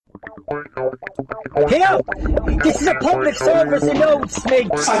Hello! This is a public service announcement!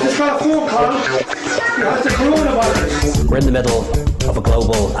 I just got a phone call. You have the coronavirus. We're in the middle of a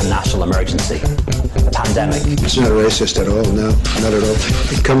global and national emergency, a pandemic. It's not racist at all, no, not at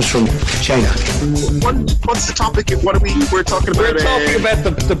all. It comes from China. What's the topic? What are we're talking about? We're talking about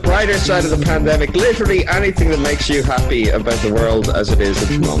the brighter side of the pandemic. Literally anything that makes you happy about the world as it is at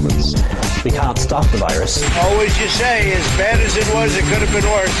the moment. We can't stop the virus. Always you say, as bad as it was, it could have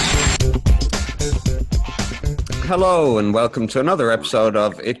been worse. Hello and welcome to another episode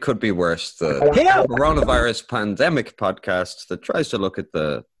of It Could Be Worse, the coronavirus pandemic podcast that tries to look at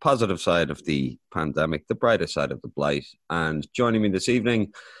the positive side of the pandemic, the brighter side of the blight. And joining me this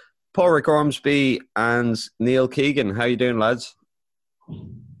evening, Porrick Ormsby and Neil Keegan. How you doing, lads?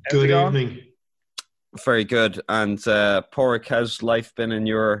 Good evening. Very good. And Porrick, how's life been in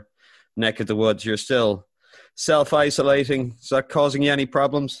your neck of the woods? You're still self-isolating. Is that causing you any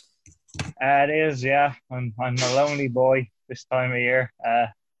problems? It is, yeah. I'm a lonely boy this time of year.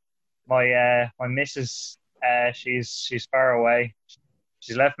 My missus, she's far away.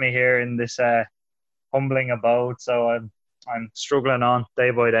 She's left me here in this humbling abode, so I'm struggling on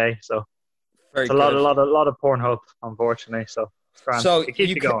day by day. So Very it's a good. lot of Pornhub, unfortunately. So it's grand. So it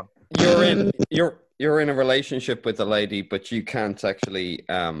keeps me going. You're in a relationship with a lady, but you can't actually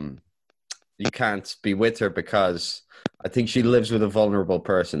you can't be with her because I think she lives with a vulnerable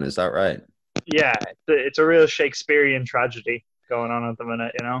person. Is that right? Yeah, it's a real Shakespearean tragedy going on at the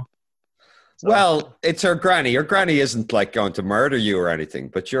minute, you know? So, Well, it's her granny. Your granny isn't like going to murder you or anything,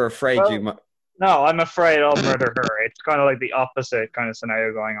 but you're afraid no, I'm afraid I'll murder her. It's kind of like the opposite kind of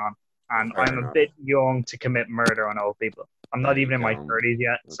scenario going on. And Fair I'm enough. a bit young to commit murder on old people. I'm not even in my 30s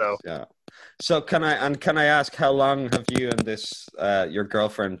yet, so... Yeah. So can I ask how long have you and this your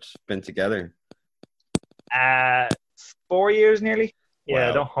girlfriend been together? 4 years nearly. Yeah,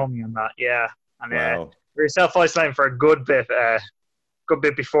 Wow. don't hold me on that. Yeah, and Wow. we were self-isolating for a good bit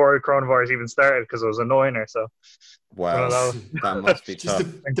before coronavirus even started because it was annoying her. So Wow. Well, That must be Just tough.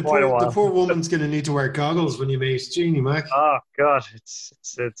 the quite a while. poor woman's going to need to wear goggles when you meet Jeannie Mac. oh god, it's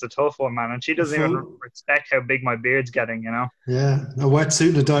a tough one, man. And she doesn't even respect how big my beard's getting. You know. Yeah, a wetsuit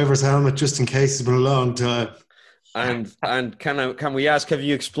and a diver's helmet just in case it's been a long time. And can we ask, have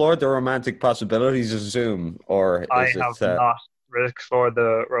you explored the romantic possibilities of Zoom, or I is have it? not explored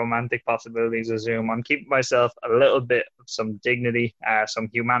the romantic possibilities of Zoom. I'm keeping myself a little bit of some dignity, some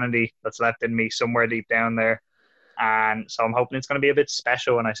humanity that's left in me somewhere deep down there. And so I'm hoping it's going to be a bit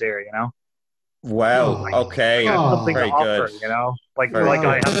special when I see her, you know? Wow. Oh. Okay. Oh. Something Very to offer, good. you know? Like Very I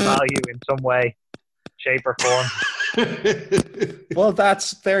good. have value in some way, shape or form. Well,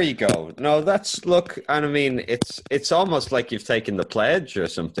 there you go. No, look, and I mean, it's almost like you've taken the pledge or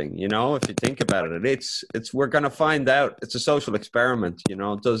something, you know, if you think about it. It's we're going to find out. It's a social experiment, you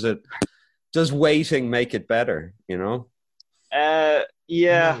know. Does waiting make it better, you know?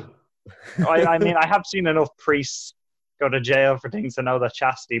 Yeah. I mean, I have seen enough priests go to jail for things to know that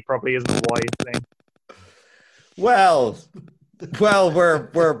chastity probably isn't a wise thing. Well,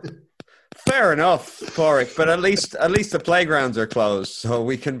 we're fair enough, Porrick, but at least the playgrounds are closed, so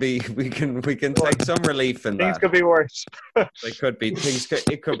we can take some relief in Things that. could be worse. They could be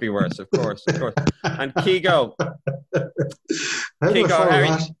it could be worse, of course. And Kigo,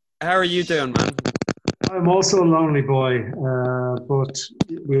 how are you doing, man? I'm also a lonely boy, but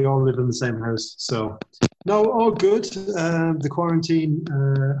we all live in the same house. So, no, all good. The quarantine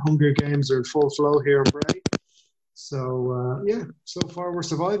Hunger Games are in full flow here in Bray. So, yeah, so far we're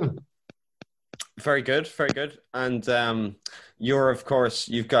surviving. Very good, very good. And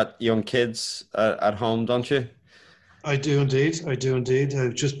you've got young kids at home, don't you? I do indeed.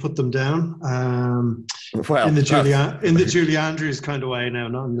 I've just put them down. Well, in the Julie Andrews kind of way now,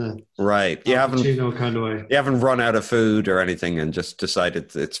 not in the right. You Al haven't Pacino kind of way. You haven't run out of food or anything and just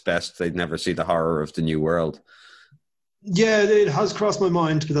decided it's best they'd never see the horror of the new world. Yeah, it has crossed my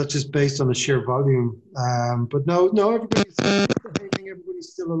mind, but that's just based on the sheer volume. But no, everybody's behaving,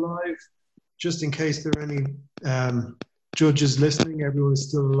 everybody's still alive. Just in case there are any judges listening, everyone is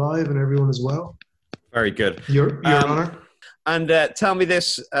still alive and everyone is well. Very good. Your Honor. And tell me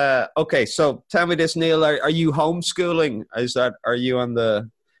this. So tell me this, Neil. Are you homeschooling? Are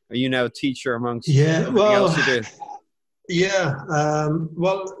you now a teacher amongst everything else you do? Yeah.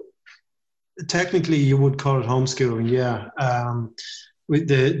 Well, technically, you would call it homeschooling. Yeah.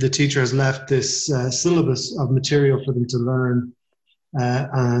 The teacher has left this syllabus of material for them to learn,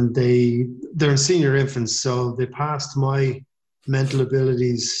 and they're in senior infants, so they passed my mental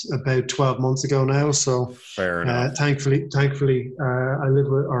abilities about 12 months ago now. So fair enough. Thankfully, I live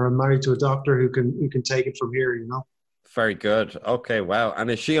with, or I'm married to a doctor who can take it from here, you know. Very good. Okay, wow.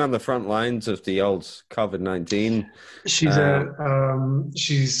 And is she on the front lines of the old COVID-19? She's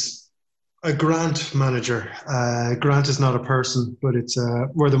a grant manager. Grant is not a person, but it's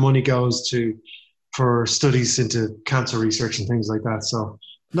where the money goes to for studies into cancer research and things like that. So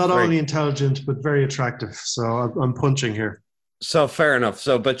not only intelligent, but very attractive. So I'm punching here. So fair enough.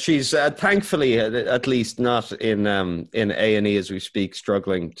 So, but she's thankfully at least not in A&E as we speak,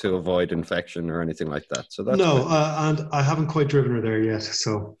 struggling to avoid infection or anything like that. So that's no, and I haven't quite driven her there yet.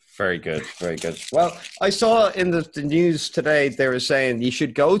 So very good, very good. Well, I saw in the news today they were saying you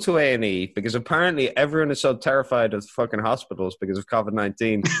should go to A&E because apparently everyone is so terrified of fucking hospitals because of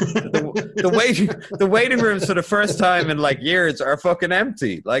COVID-19. the waiting rooms for the first time in like years are fucking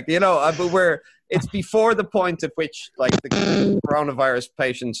empty. Like, you know, but it's before the point at which like the coronavirus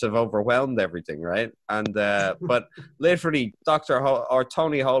patients have overwhelmed everything, right? And but literally,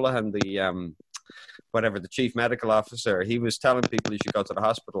 Tony Holohan, the chief medical officer, he was telling people you should go to the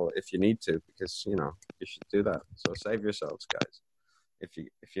hospital if you need to, because you know you should do that. So save yourselves, guys, if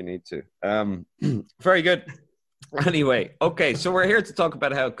you need to. Very good. Anyway, okay, so we're here to talk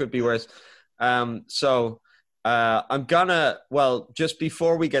about how it could be worse. Just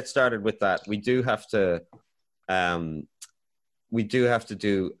before we get started with that, we do have to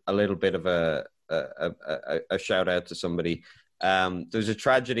do a little bit of a shout out to somebody. There's a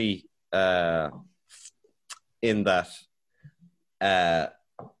tragedy in that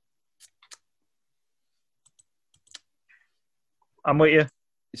I'm with you.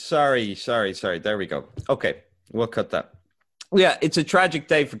 Sorry. There we go. Okay, we'll cut that. Yeah, it's a tragic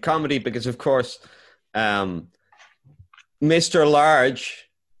day for comedy because, of course, Mr. Large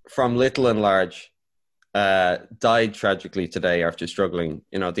from Little and Large died tragically today after struggling,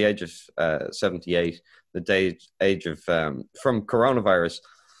 you know, at the age of 78, the age of from coronavirus.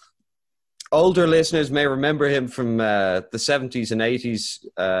 Older listeners may remember him from the 70s and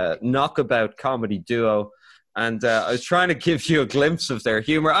 80s knockabout comedy duo. And I was trying to give you a glimpse of their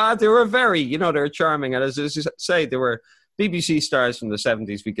humor. They were they were charming. And as I say, they were BBC stars from the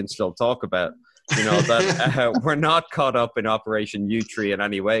 70s we can still talk about, you know, that were not caught up in Operation U-Tree in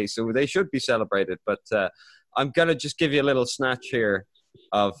any way. So they should be celebrated. But I'm going to just give you a little snatch here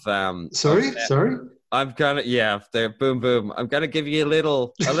of... Sorry? I'm gonna, there, boom, boom. I'm gonna give you a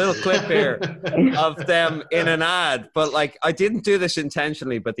little clip here of them in an ad. But like, I didn't do this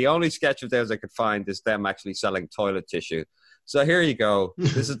intentionally. But the only sketch of theirs I could find is them actually selling toilet tissue. So here you go.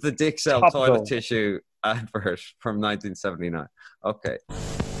 This is the Dixel toilet tissue advert from 1979. Okay.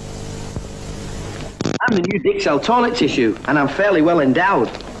 I'm the new Dixel toilet tissue, and I'm fairly well endowed.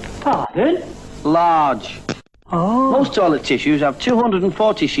 Pardon? Large. Oh. Most toilet tissues have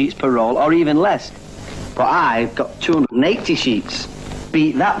 240 sheets per roll, or even less. But I've got 280 sheets.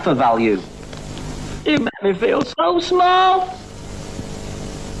 Beat that for value. You make me feel so small.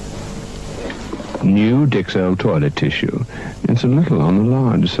 New Dixel toilet tissue. It's a little on the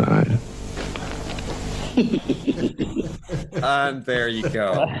large side. And there you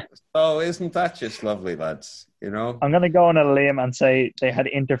go. So isn't that just lovely, lads? You know? I'm going to go on a limb and say they had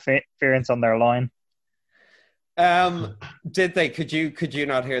interference on their line. Did they? Could you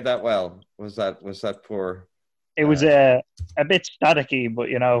not hear that well? Was that poor? It was a bit staticky, but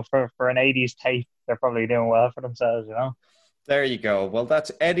you know, for an 80s tape, they're probably doing well for themselves, you know. There you go. Well,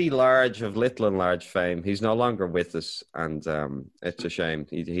 that's Eddie Large of Little and Large fame. He's no longer with us, and it's a shame.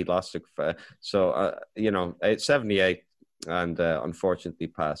 He lost it. So you know, it's 78, and unfortunately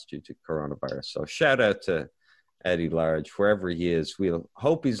passed due to coronavirus. So shout out to Eddie Large wherever he is. We'll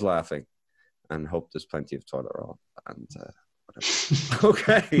hope he's laughing. And hope there's plenty of toilet roll and whatever.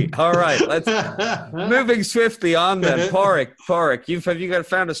 Okay, all right. Let's moving swiftly on then. Porrick, have you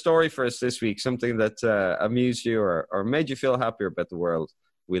found a story for us this week? Something that amused you or made you feel happier about the world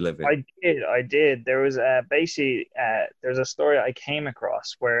we live in? I did. There was there's a story I came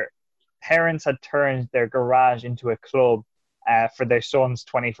across where parents had turned their garage into a club for their son's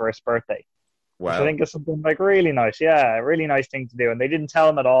 21st birthday. Wow. Which I think is something like really nice. Yeah, a really nice thing to do. And they didn't tell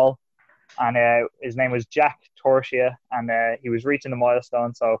him at all. And his name was Jack Torsia, and he was reaching the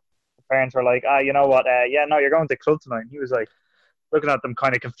milestone. So the parents were like, you know what? You're going to club tonight. And he was like, looking at them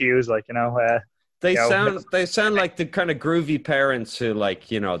kind of confused, like, you know. They sound like the kind of groovy parents who, like,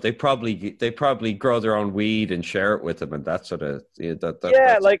 you know, they probably grow their own weed and share it with them, and that sort of I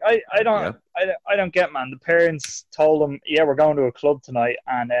don't get, man. The parents told them, we're going to a club tonight,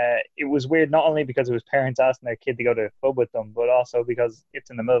 and it was weird not only because it was parents asking their kid to go to a club with them, but also because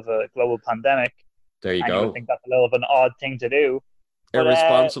it's in the middle of a global pandemic. There you and go. You would think that's a little of an odd thing to do.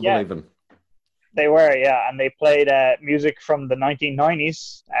 Irresponsible, even. They were, and they played music from the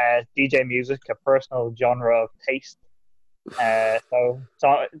 1990s, DJ music, a personal genre of taste. So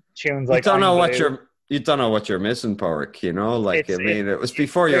tunes like you don't know I'm what Blue, you don't know what you're missing, Porrick. You know, like it was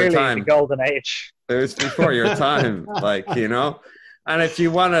before your clearly time. the golden age. It was before your time, like, you know. And if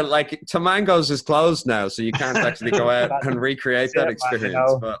you want to, like, Tamango's is closed now, so you can't actually go out and recreate that experience. Man, you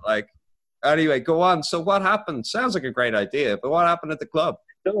know. But, like, anyway, go on. So what happened? Sounds like a great idea, but what happened at the club?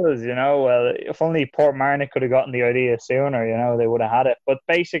 It does, you know. Well, if only Port Marnock could have gotten the idea sooner, you know, they would have had it. But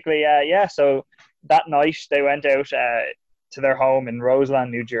basically, so that night they went out to their home in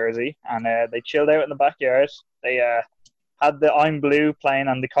Roseland, New Jersey, and they chilled out in the backyard. They had the I'm Blue playing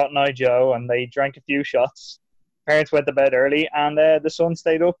on the Cotton Eye Joe, and they drank a few shots. Parents went to bed early, and the son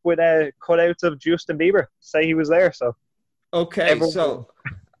stayed up with cutouts of Justin Bieber to say he was there. So, okay,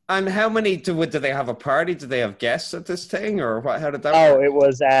 and how many do they have a party? Did they have guests at this thing, or what? How did that work?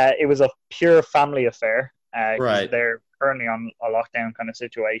 It was a pure family affair. Right, they're currently on a lockdown kind of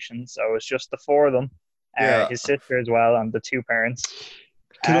situation, so it's just the four of them, his sister as well, and the two parents.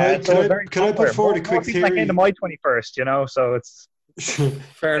 Can I put forward a quick theory? Like into my 21st, you know, so it's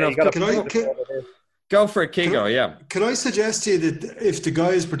fair enough. Go for it, Kigo, yeah. Can I suggest to you that if the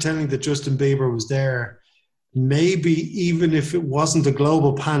guy is pretending that Justin Bieber was there, maybe even if it wasn't a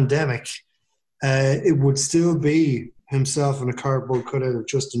global pandemic, it would still be himself in a cardboard cutout of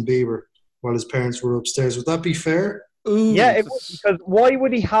Justin Bieber while his parents were upstairs. Would that be fair? Ooh. Yeah, it would, because why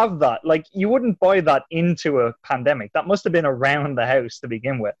would he have that? Like, you wouldn't buy that into a pandemic. That must have been around the house to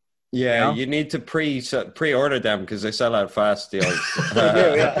begin with. Yeah, you know? You need to pre-order them because they sell out fast. The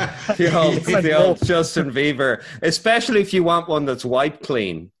old, the old Justin Bieber, especially if you want one that's wipe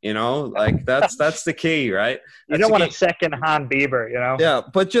clean. You know, like that's the key, right? You don't want a second-hand Bieber, you know. Yeah,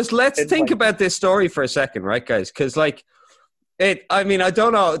 but just let's think about this story for a second, right, guys? Because like I mean, I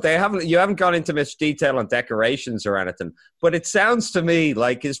don't know. You haven't gone into much detail on decorations or anything, but it sounds to me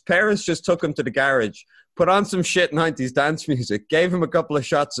like his parents just took him to the garage, put on some shit 90s dance music, gave him a couple of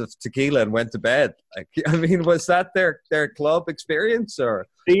shots of tequila and went to bed. Like, I mean, was that their club experience, or?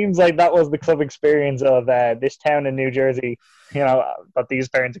 Seems like that was the club experience of this town in New Jersey, you know, that these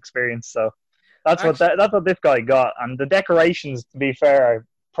parents experienced. So that's what this guy got. And the decorations, to be fair, are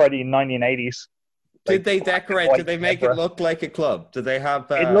pretty 1980s. Did they decorate? Did they make it look like a club? Did they have...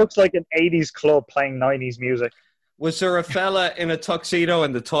 it looks like an 80s club playing 90s music. Was there a fella in a tuxedo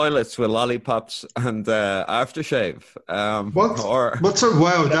in the toilets with lollipops and aftershave? What's a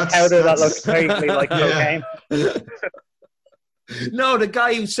wow? That's powder that looks vaguely like cocaine. No, the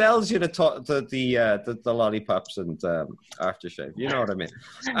guy who sells you the lollipops and aftershave. You know what I mean?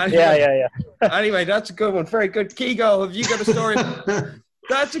 Yeah. Anyway, that's a good one. Very good. Kigo, have you got a story?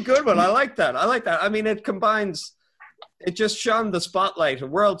 That's a good one. I like that. I mean, it just shone the spotlight, a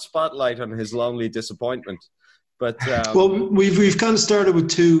world spotlight on his lonely disappointment. But well, we've kind of started with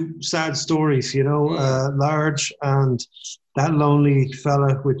two sad stories, you know, Large and that lonely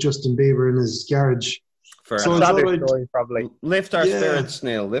fella with Justin Bieber in his garage. So story, probably. Lift our spirits,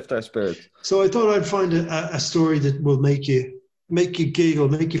 Neil. Lift our spirits. So I thought I'd find a story that will make you giggle,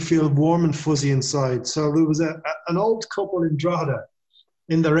 make you feel warm and fuzzy inside. So there was an old couple in Drogheda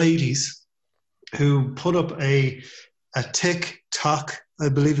in their 80s who put up a TikTok, I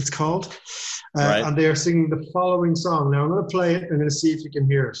believe it's called, and they are singing the following song. Now I'm going to play it. I'm going to see if you can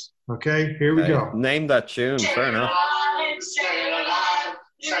hear it. Okay, here we go. Name that tune. Fair enough.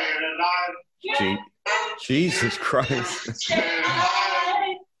 Jesus Christ.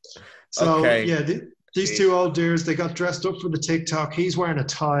 So these two old dears, they got dressed up for the TikTok. He's wearing a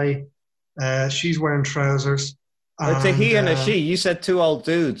tie. She's wearing trousers. It's a he and a she. You said two old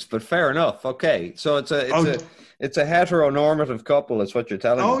dudes, but fair enough. Okay, so it's a heteronormative couple. Is what you're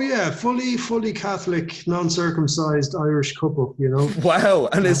telling me. Oh yeah, fully Catholic, non-circumcised Irish couple. You know. Wow.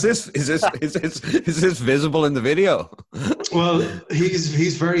 And is this visible in the video? Well,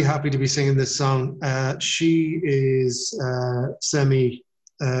 he's very happy to be singing this song. She is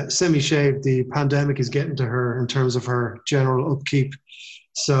semi-shaved. The pandemic is getting to her in terms of her general upkeep.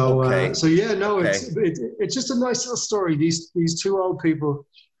 So, it's just a nice little story. These two old people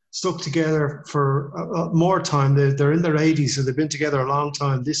stuck together for more time. They're in their 80s, so they've been together a long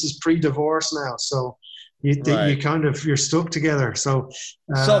time. This is pre-divorce now, so you're stuck together.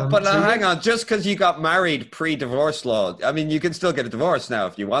 Hang on, just because you got married pre-divorce law, I mean, you can still get a divorce now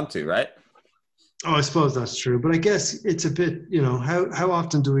if you want to, right? Oh, I suppose that's true, but I guess it's a bit, you know, how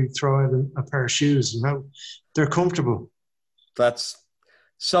often do we throw out a pair of shoes and how they're comfortable? That's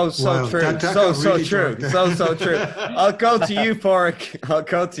so wow, true. So true. So true. I'll go to you, Porrick. I'll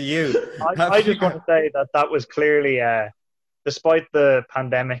go to you. I just want to say that was clearly, despite the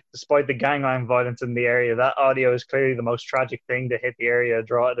pandemic, despite the gangland violence in the area, that audio is clearly the most tragic thing to hit the area of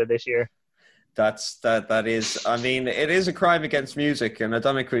Drogheda this year. That is. I mean, it is a crime against music, and I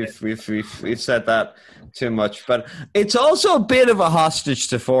don't think we've said that too much. But it's also a bit of a hostage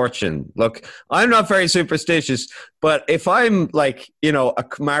to fortune. Look, I'm not very superstitious, but if I'm like, you know, a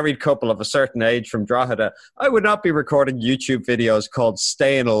married couple of a certain age from Drogheda, I would not be recording YouTube videos called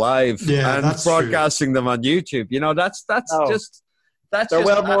 "Staying Alive" and broadcasting them on YouTube. You know, that's They're just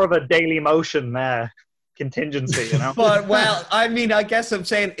more of a Daily Motion contingency, you know. But well, I mean, I guess I'm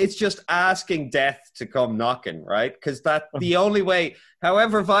saying it's just asking death to come knocking, right? Because the only way,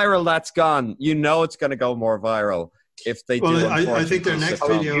 however viral that's gone, you know, it's going to go more viral if they do. I think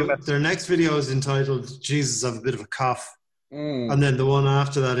their next video is entitled "Jesus, I have a bit of a cough," and then the one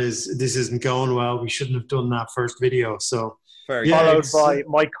after that is "This isn't going well. We shouldn't have done that first video." So followed by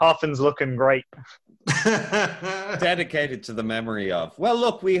 "My coffin's looking great." Dedicated to the memory of. Well,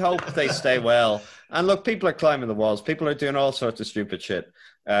 look, we hope they stay well. And look, people are climbing the walls. People are doing all sorts of stupid shit.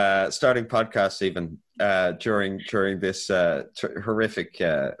 Starting podcasts even during this horrific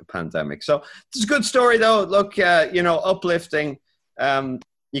pandemic. So it's a good story, though. Look, you know, uplifting.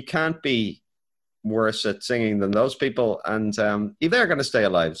 You can't be worse at singing than those people. And they're going to stay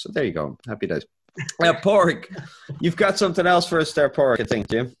alive. So there you go. Happy days. Porrick, you've got something else for us there, Porrick, I think,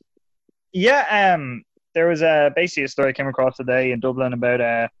 Jim. Yeah, there was basically a story I came across today in Dublin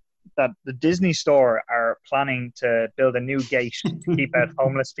about that the Disney store are planning to build a new gate to keep out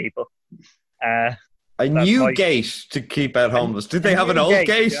homeless people. A new gate to keep out homeless? Did they have an old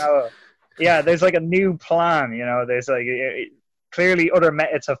gate? You know, yeah, there's like a new plan. You know, there's like clearly other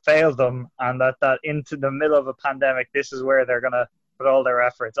methods have failed them, and that into the middle of a pandemic, this is where they're gonna put all their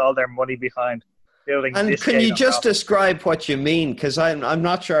efforts, all their money behind. And can you just describe what you mean? Because I'm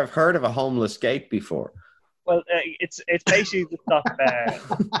not sure I've heard of a homeless gate before. Well, it's basically to stop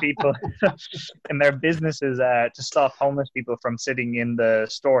people in their businesses to stop homeless people from sitting in the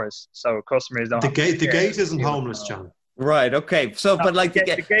stores, so customers don't. The gate isn't homeless, John. Right. Okay. So, but like the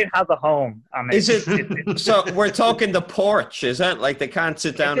gate has a home. I mean, is it? So we're talking the porch, is it? Like they can't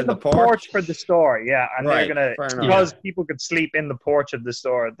sit down in the porch for the store, yeah. And right, they're gonna because people could sleep in the porch of the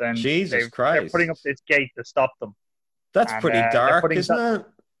store. Then Jesus Christ, they're putting up this gate to stop them. That's pretty dark, isn't it?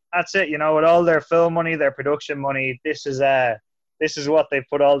 That's it. You know, with all their film money, their production money, this is what they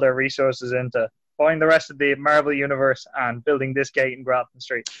put all their resources into. Buying the rest of the Marvel universe and building this gate in Grafton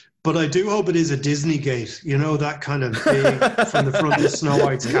Street. But I do hope it is a Disney gate. You know, that kind of big from the front of Snow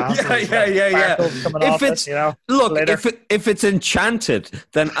White's castle. Yeah. If it's if it's enchanted,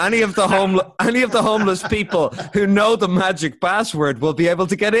 then any of the homeless people who know the magic password will be able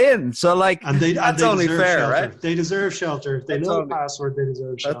to get in. So like, that's only fair, shelter. Right? They deserve shelter. If they know the password, they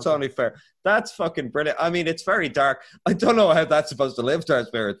deserve shelter. That's only fair. That's fucking brilliant. I mean, it's very dark. I don't know how that's supposed to live, Dark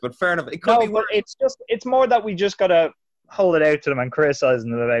Spirits, but fair enough. It could be worse. It's more that we just gotta hold it out to them and criticize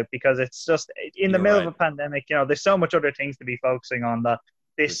them about, because it's just in the middle of a pandemic. You know, there's so much other things to be focusing on that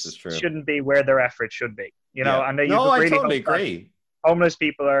this shouldn't be where their effort should be. You know, and I totally agree. Homeless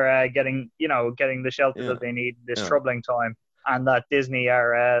people are getting the shelter that they need this troubling time, and that Disney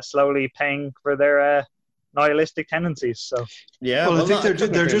are slowly paying for their nihilistic tendencies. So I think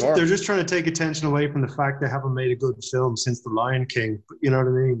they're just trying to take attention away from the fact they haven't made a good film since The Lion King. You know what I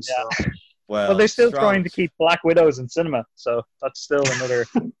mean? Yeah. So. Well, they're still trying to keep Black Widows in cinema, so that's still another.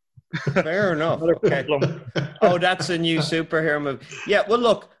 Fair enough. Okay. Oh, that's a new superhero movie. Yeah. Well,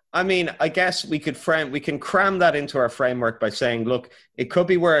 look. I mean, I guess we can cram that into our framework by saying, look, it could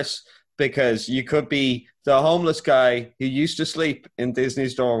be worse because you could be the homeless guy who used to sleep in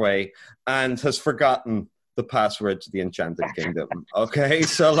Disney's doorway and has forgotten the password to the Enchanted Kingdom. Okay,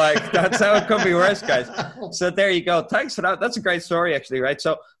 so like that's how it could be worse, guys. So there you go. Thanks for that. That's a great story, actually, right?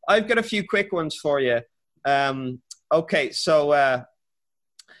 So I've got a few quick ones for you. Okay, so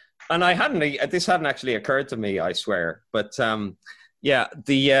and this hadn't actually occurred to me, I swear, but a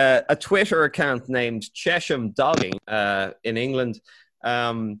Twitter account named Chesham Dogging in England.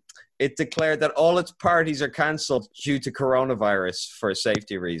 It declared that all its parties are cancelled due to coronavirus for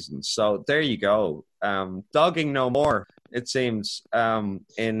safety reasons. So there you go. Dogging no more, it seems. I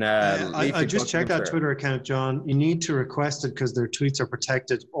just checked that Twitter account, John. You need to request it because their tweets are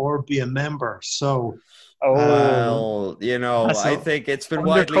protected, or be a member. So, well, you know, I think it's been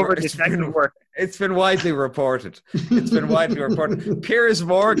widely reported. It's been widely reported. Piers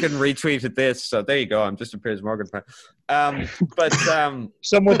Morgan retweeted this, so there you go. I'm just a Piers Morgan fan.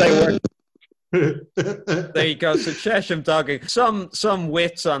 Someone they work. There you go. So Chesham Dogging. Some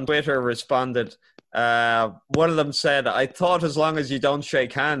wits on Twitter responded. One of them said, "I thought as long as you don't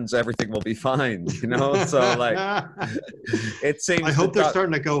shake hands, everything will be fine." You know, so like, it seems. I hope they're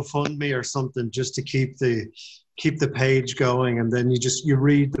starting to GoFundMe or something just to keep the keep the page going, and then you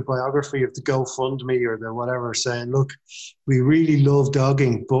read the biography of the GoFundMe or the whatever, saying, look, we really love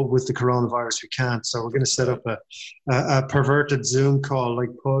dogging, but with the coronavirus we can't, so we're going to set up a perverted Zoom call like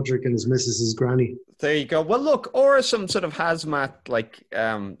Padraig and his missus's granny. There you go. Well, look, or some sort of hazmat, like,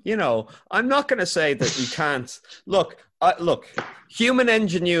 I'm not going to say that you can't. Look, human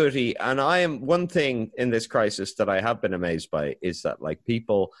ingenuity, and one thing in this crisis that I have been amazed by is that, like,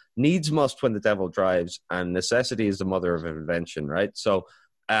 people needs must when the devil drives, and necessity is the mother of invention, right? So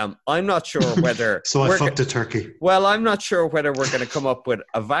I'm not sure whether... So I fucked a turkey. Well, I'm not sure whether we're going to come up with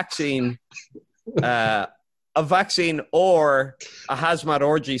a vaccine... a vaccine or a hazmat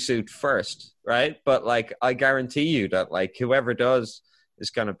orgy suit first, right? But like, I guarantee you that like whoever does is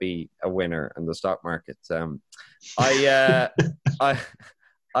going to be a winner in the stock market.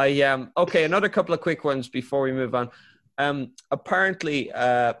 Okay, another couple of quick ones before we move on. Apparently,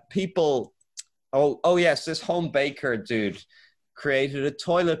 people. Oh yes, this home baker dude created a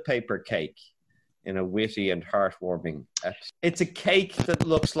toilet paper cake in a witty and heartwarming episode. It's a cake that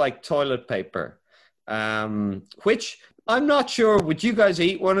looks like toilet paper. Which I'm not sure. Would you guys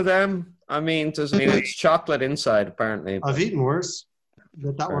eat one of them? I mean, it's chocolate inside, apparently. I've eaten worse.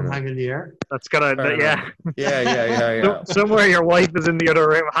 Let that one hang in the air. That's gonna, yeah. Somewhere your wife is in the other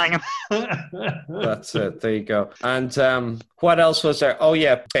room hanging. That's it. There you go. And what else was there? Oh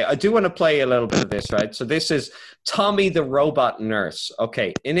yeah. Okay, I do want to play a little bit of this, right? So this is Tommy the robot nurse.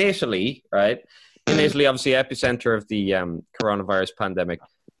 Okay, in Italy, right? In Italy, obviously, epicenter of the coronavirus pandemic.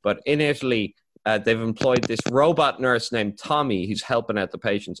 But in Italy, they've employed this robot nurse named Tommy who's helping out the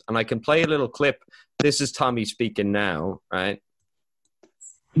patients. And I can play a little clip. This is Tommy speaking now, right?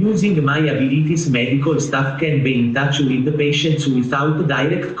 Using my abilities, medical staff can be in touch with the patients without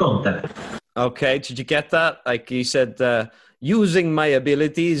direct contact. Okay, did you get that? Like he said, using my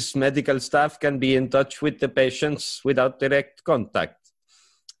abilities, medical staff can be in touch with the patients without direct contact.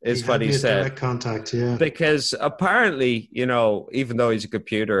 Is what he said. Direct contact, yeah. Because apparently, even though he's a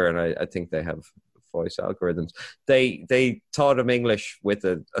computer, and I think they have voice algorithms, they taught him English with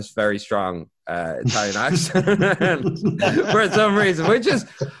a very strong Italian accent for some reason, which is,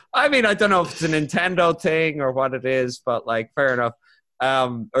 I mean, I don't know if it's a Nintendo thing or what it is, but like, fair enough.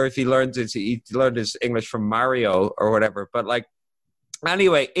 Or if he learned his English from Mario or whatever. But like,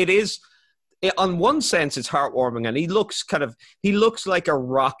 anyway, on one sense, it's heartwarming, and he looks like a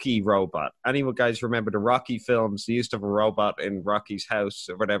Rocky robot. Anyone guys remember the Rocky films? They used to have a robot in Rocky's house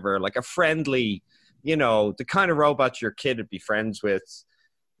or whatever, like a friendly, the kind of robot your kid would be friends with.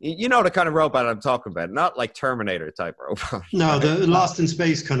 The kind of robot I'm talking about, not like Terminator type robot. No, the Lost in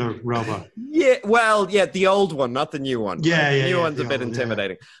Space kind of robot. Yeah, well, yeah, the old one, not the new one. Yeah, the new one's a bit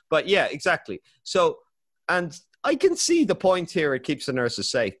intimidating. Yeah. But yeah, exactly. So, and I can see the point here. It keeps the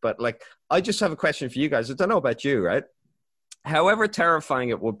nurses safe. But like, I just have a question for you guys. I don't know about you, right? However terrifying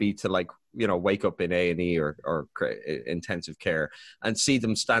it would be to like, wake up in A&E or intensive care and see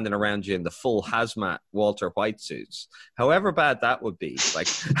them standing around you in the full hazmat Walter White suits. However bad that would be, like,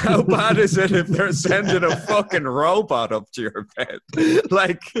 how bad is it if they're sending a fucking robot up to your bed?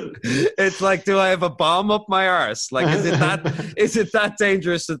 Like, it's like, do I have a bomb up my arse? Like, is it that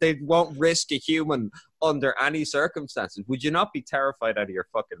dangerous that they won't risk a human under any circumstances? Would you not be terrified out of your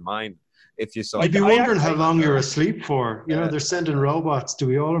fucking mind? If you saw, I'd be wondering how long you're asleep for. They're sending robots. Do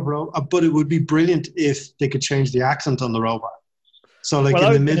we all have robots? But it would be brilliant if they could change the accent on the robot. So, like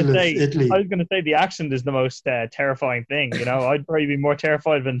in the middle of Italy. I was going to say the accent is the most terrifying thing. I'd probably be more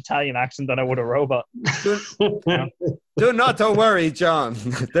terrified of an Italian accent than I would a robot. Don't worry, John.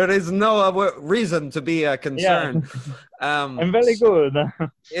 There is no reason to be concerned. Yeah. I'm very good.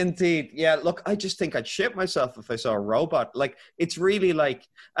 Indeed. Yeah, look, I just think I'd shit myself if I saw a robot. Like, it's really like,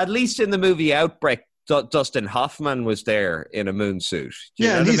 at least in the movie Outbreak, Dustin Hoffman was there in a moon suit.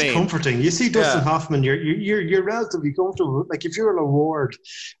 Yeah, and he's comforting. You see Dustin Hoffman, you're relatively comfortable. Like if you're in a ward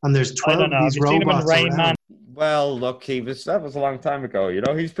and there's 12 of these robots around. Well, look, that was a long time ago.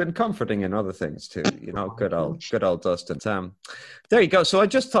 He's been comforting in other things too. Good old Dustin. There you go. So I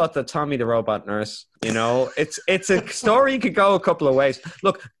just thought that Tommy the robot nurse, it's a story could go a couple of ways.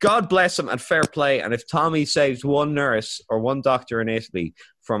 Look, God bless him and fair play. And if Tommy saves one nurse or one doctor in Italy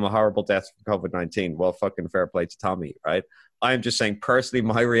from a horrible death from COVID-19, well, fucking fair play to Tommy, right? I'm just saying, personally,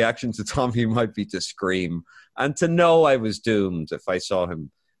 my reaction to Tommy might be to scream and to know I was doomed if I saw him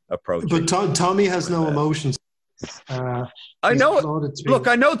approaching. But Tommy has no emotions. I know. Look,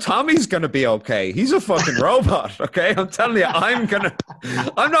 I know Tommy's going to be okay. He's a fucking robot, okay? I'm telling you,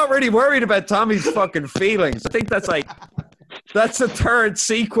 I'm not really worried about Tommy's fucking feelings. I think that's like That's a third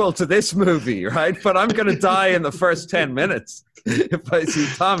sequel to this movie, right? But I'm going to die in the first 10 minutes if I see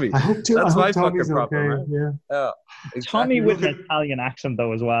Tommy. That's my fucking problem, right? Yeah. Exactly. Tommy with an Italian accent,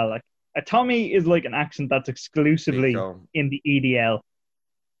 though, as well. Like a Tommy is like an accent that's exclusively in the EDL.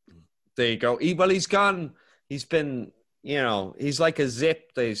 There you go. He's gone. He's been, he's like a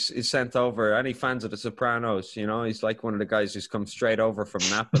zip that is sent over. Any fans of The Sopranos, he's like one of the guys who's come straight over from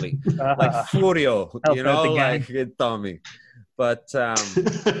Napoli. Like Furio, like Tommy. But,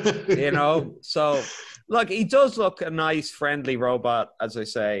 so, look, he does look a nice, friendly robot, as I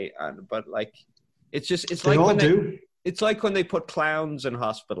say. But, like, it's like when they put clowns in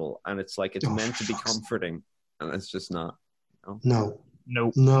hospital and it's like it's meant to be comforting and it's just not. No,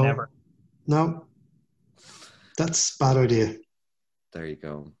 never. No, that's a bad idea. There you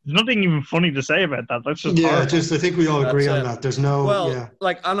go. There's nothing even funny to say about that. That's just I think we all agree on that. There's no. Well,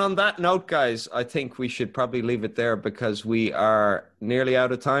 and on that note, guys, I think we should probably leave it there because we are nearly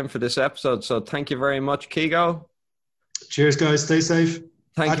out of time for this episode. So thank you very much, Kigo. Cheers, guys. Stay safe.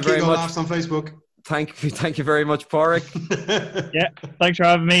 Thank you very Kigo much. Laughs on Facebook. Thank you very much, Porrick. Yeah, thanks for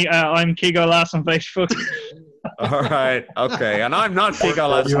having me. I'm Kigo Laughs on Facebook. All right, okay, and I'm not Kigo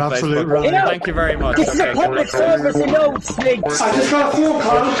Laughs on Facebook. Right. Thank you very much. This is a public service announcement. I just got a phone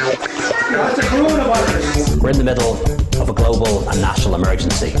call. That's the coronavirus. We're in the middle of a global and national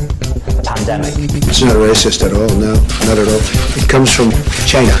emergency, a pandemic. It's not racist at all, no, not at all. It comes from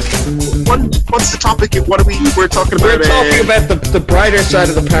China. What's the topic? What are we're talking about? We're talking about the brighter side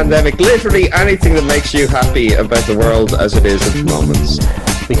of the pandemic. Literally anything that makes you happy about the world as it is at the moment.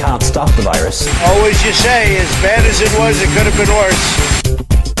 We can't stop the virus. Always you say, as bad as it was, it could have been worse.